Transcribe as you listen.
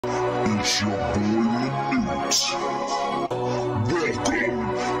It's your boy Minute.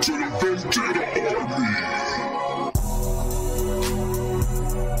 Welcome to the Vendetta Army.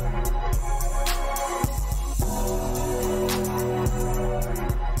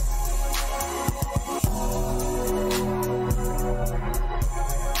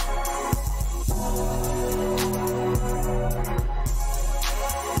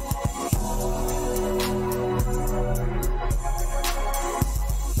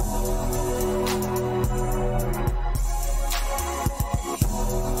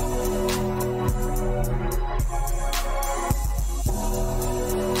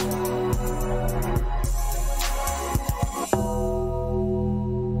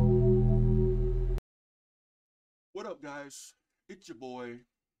 What up, guys? It's your boy,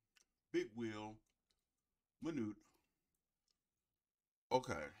 Big Wheel, Minute.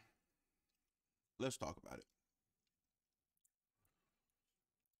 Okay, let's talk about it.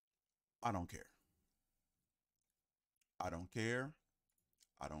 I don't care. I don't care.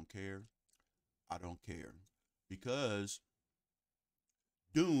 I don't care. I don't care. Because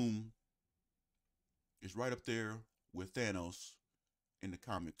Doom is right up there with Thanos in the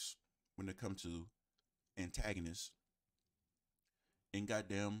comics when it comes to antagonists in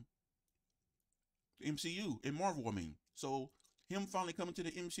goddamn MCU in Marvel. I mean, so him finally coming to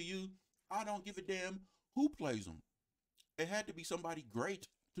the MCU, I don't give a damn who plays him. It had to be somebody great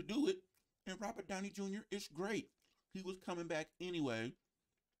to do it, and Robert Downey Jr. is great. He was coming back anyway.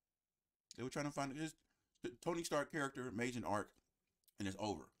 They were trying to find his Tony Stark character, amazing arc, and it's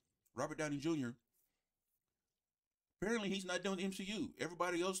over. Robert Downey Jr. apparently he's not done with MCU.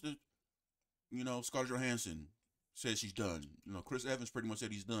 Everybody else that, Scarlett Johansson says she's done. Chris Evans pretty much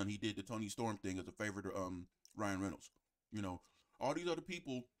said he's done. He did the Tony Storm thing as a favor to Ryan Reynolds. All these other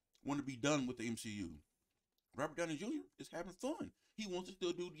people want to be done with the MCU. Robert Downey Jr. is having fun. He wants to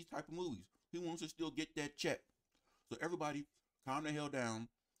still do these type of movies. He wants to still get that check. So everybody, calm the hell down.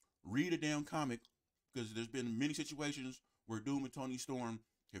 Read a damn comic, because there's been many situations where Doom and Tony Storm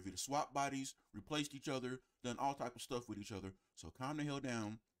have either swapped bodies, replaced each other, done all type of stuff with each other. So calm the hell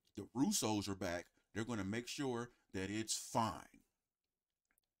down. The Russos are back. They're going to make sure that it's fine.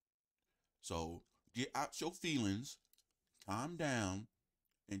 So get out your feelings, calm down,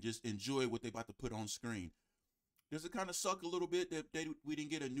 and just enjoy what they're about to put on screen. Does it kind of suck a little bit that we didn't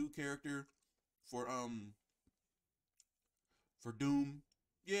get a new character for Doom?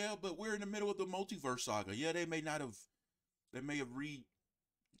 Yeah, but we're in the middle of the multiverse saga. Yeah, they may have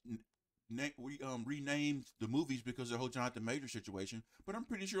renamed the movies because of the whole Jonathan Major situation, but I'm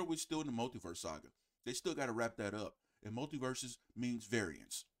pretty sure we're still in the multiverse saga. They still got to wrap that up. And multiverses means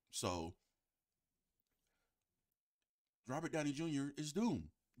variants. So Robert Downey Jr. is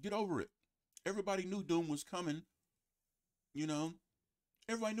Doom. Get over it. Everybody knew Doom was coming.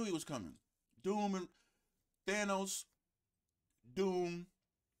 Everybody knew he was coming. Doom and Thanos, Doom,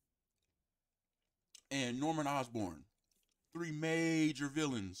 and Norman Osborn. 3 major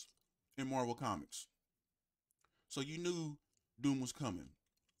villains in Marvel Comics. So you knew Doom was coming.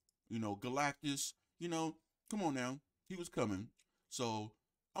 Galactus, come on now. He was coming. So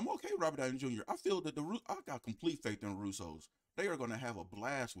I'm okay with Robert Downey Jr. I feel that I got complete faith in the Russos. They are going to have a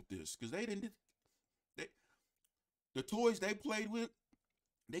blast with this, because the toys they played with,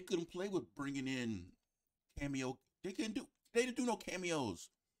 they couldn't play with bringing in cameo. They didn't do no cameos.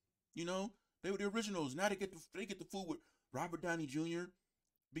 They were the originals. Now they get the fool with Robert Downey Jr.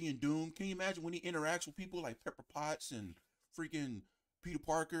 being Doom. Can you imagine when he interacts with people like Pepper Potts and freaking Peter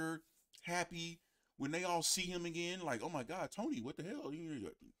Parker, Happy, when they all see him again, like, oh my God, Tony, what the hell?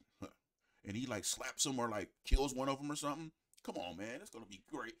 And he like slaps them or like kills one of them or something. Come on, man, it's gonna be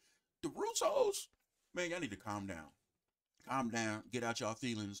great. The Russos, man, y'all need to calm down. Calm down, get out y'all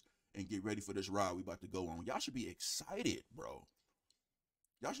feelings, and get ready for this ride we about to go on. Y'all should be excited, bro.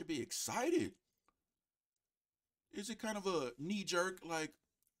 Y'all should be excited. Is it kind of a knee-jerk, like,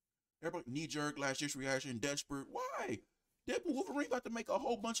 everybody knee-jerk, last year's reaction, desperate? Why? Deadpool Wolverine about to make a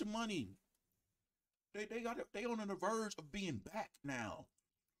whole bunch of money. They on the verge of being back now.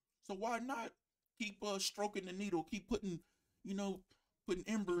 So why not keep stroking the needle, keep putting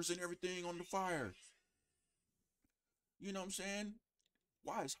embers and everything on the fire? You know what I'm saying?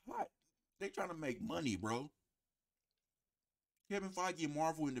 Why it's hot? They trying to make money, bro. Kevin Feige and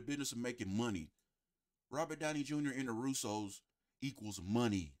Marvel in the business of making money. Robert Downey Jr. and the Russos equals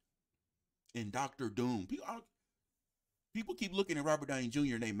money. And Dr. Doom. People keep looking at Robert Downey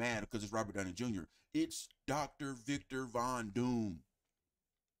Jr. and they mad because it's Robert Downey Jr. It's Dr. Victor Von Doom.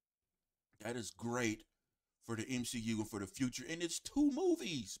 That is great for the MCU and for the future. And it's 2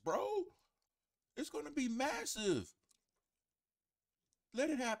 movies, bro. It's going to be massive. Let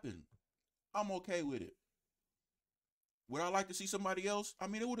it happen. I'm okay with it. Would I like to see somebody else? I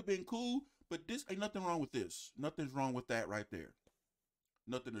mean, it would have been cool, but this ain't nothing wrong with this. Nothing's wrong with that right there.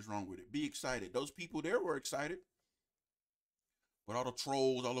 Nothing is wrong with it. Be excited. Those people there were excited. But all the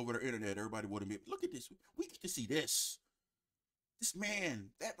trolls all over the internet, everybody would have been, look at this. We get to see this. This man,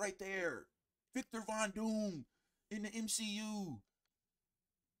 that right there. Victor Von Doom in the MCU.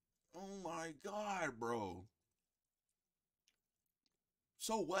 Oh my God, bro.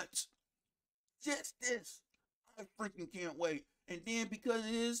 So what? Just this. I freaking can't wait. And then because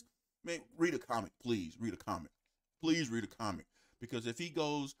it is, man, read a comic, please. Read a comic. Please read a comic. Because if he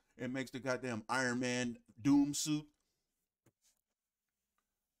goes and makes the goddamn Iron Man Doom suit,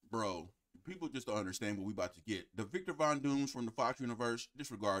 bro, people just don't understand what we about to get. The Victor Von Dooms from the Fox universe,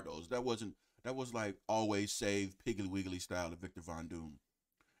 disregard those. That was like always save Piggly Wiggly style of Victor Von Doom.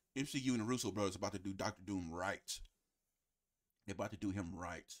 MCU and the Russo brothers about to do Doctor Doom right. They're about to do him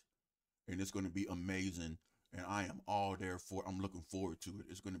right. And it's going to be amazing. And I am all there for it. I'm looking forward to it.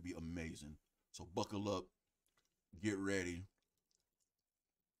 It's going to be amazing. So buckle up. Get ready.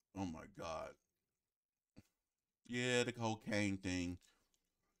 Oh my God. Yeah, the cocaine thing.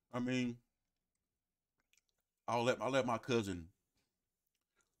 I mean, I'll let my cousin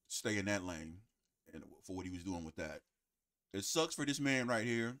stay in that lane and for what he was doing with that. It sucks for this man right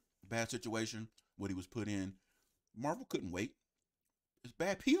here. Bad situation, what he was put in. Marvel couldn't wait. It's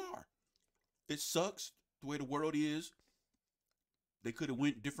bad PR. It sucks the way the world is. They could have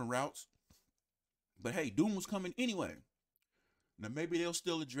went different routes. But hey, Doom was coming anyway. Now maybe they'll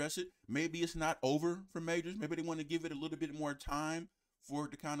still address it. Maybe it's not over for Majors. Maybe they want to give it a little bit more time for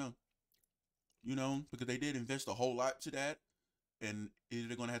it to kind of, because they did invest a whole lot to that. And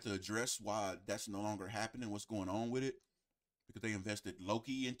they're going to have to address why that's no longer happening, what's going on with it. Because they invested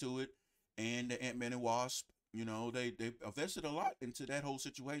Loki into it and the Ant-Man and Wasp. They invested a lot into that whole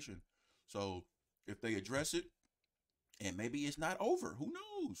situation. So if they address it, and maybe it's not over, who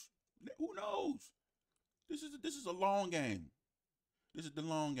knows? Who knows? This is a long game. This is the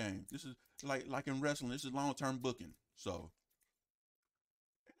long game. This is like in wrestling. This is long-term booking. So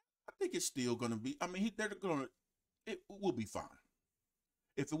I think it's still gonna be. I mean, it will be fine.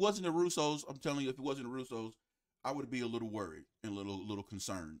 If it wasn't the Russos, I'm telling you, if it wasn't the Russos, I would be a little worried and a little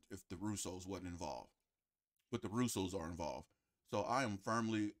concerned if the Russos wasn't involved. But the Russos are involved. So I am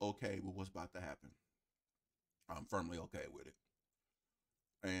firmly okay with what's about to happen. I'm firmly okay with it.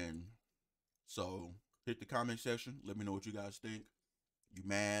 And so hit the comment section. Let me know what you guys think. You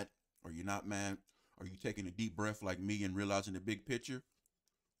mad or you not mad? Are you taking a deep breath like me and realizing the big picture?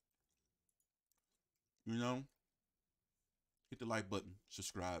 Hit the like button,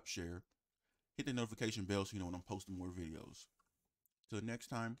 subscribe, share. Hit the notification bell so you know when I'm posting more videos. Till next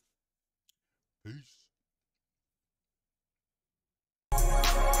time, peace.